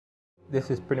this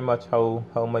is pretty much how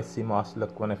my Seamoss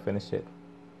look when I finish it.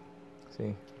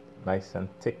 See, nice and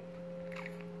thick.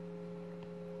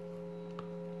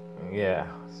 Yeah,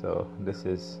 so this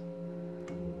is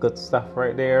good stuff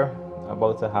right there.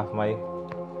 About to have my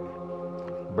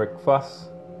breakfast,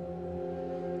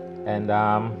 and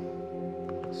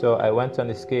so I went on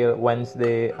the scale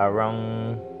Wednesday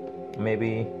around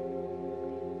maybe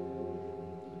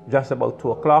just about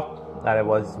 2 o'clock, and it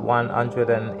was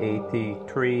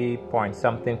 183 point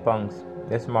something pounds.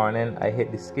 This morning I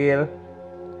hit the scale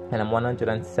and I'm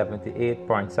 178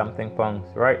 point something pounds,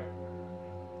 right?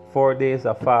 4 days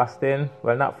of fasting.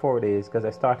 Well, not 4 days, because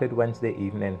I started Wednesday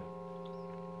evening,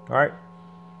 right?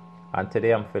 And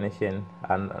today I'm finishing,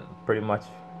 and pretty much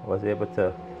was able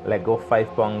to let go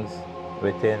 5 pounds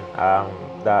within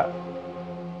that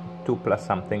 2 plus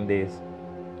something days.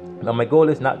 Now my goal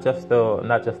is not just to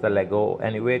let go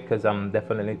any weight, because I'm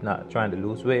definitely not trying to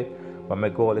lose weight, but my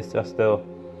goal is just to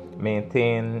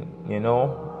maintain,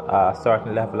 a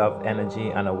certain level of energy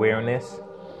and awareness,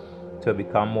 to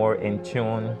become more in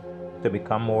tune, to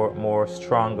become more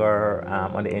stronger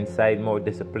on the inside, more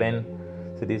disciplined.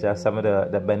 So these are some of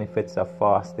the benefits of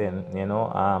fasting,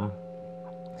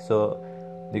 so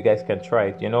you guys can try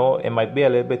it. It might be a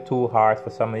little bit too hard for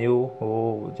some of you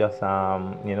who just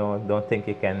don't think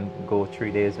you can go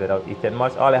 3 days without eating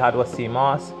much. All I had was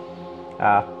Seamoss,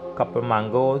 a couple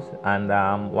mangoes, and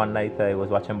one night I was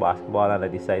watching basketball and I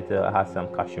decided to have some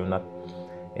cashew nut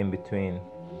in between.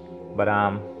 But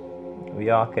we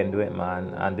all can do it,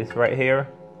 man. And this right here,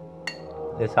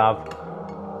 this have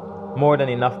more than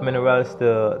enough minerals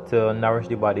to nourish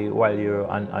the body while you're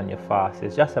on your fast.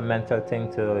 It's just a mental thing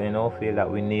to feel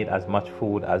that we need as much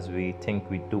food as we think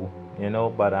we do,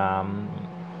 but a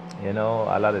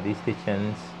lot of these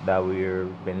teachings that we've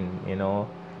been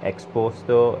exposed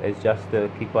to is just to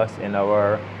keep us in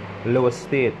our lowest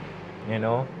state, in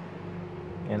our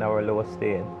lowest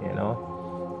state,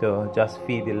 to just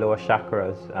feed the lower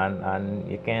chakras, and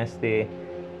you can't stay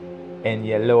in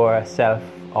your lower self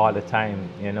all the time,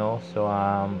 so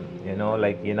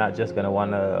like you're not just gonna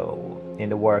wanna in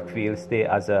the work field stay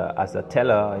as a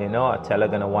teller, a teller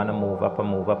gonna wanna move up and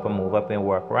move up and move up in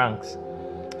work ranks.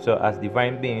 So as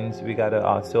divine beings, we gotta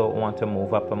also want to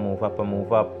move up and move up and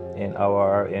move up in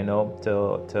our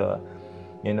to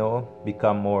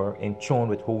become more in tune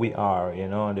with who we are,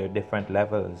 there are different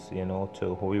levels,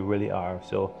 to who we really are.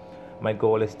 So my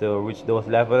goal is to reach those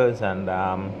levels, and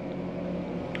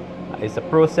it's a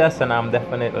process, and I'm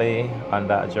definitely on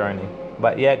that journey.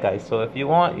 But yeah, guys, so if you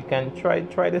want, you can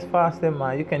try this fasting,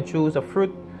 man. You can choose a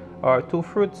fruit or 2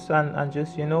 fruits and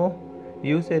just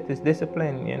use it. It's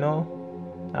discipline,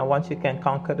 and once you can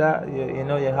conquer that,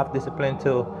 you have discipline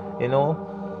to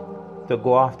to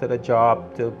go after the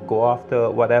job, to go after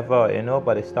whatever,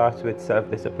 but it starts with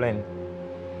self-discipline.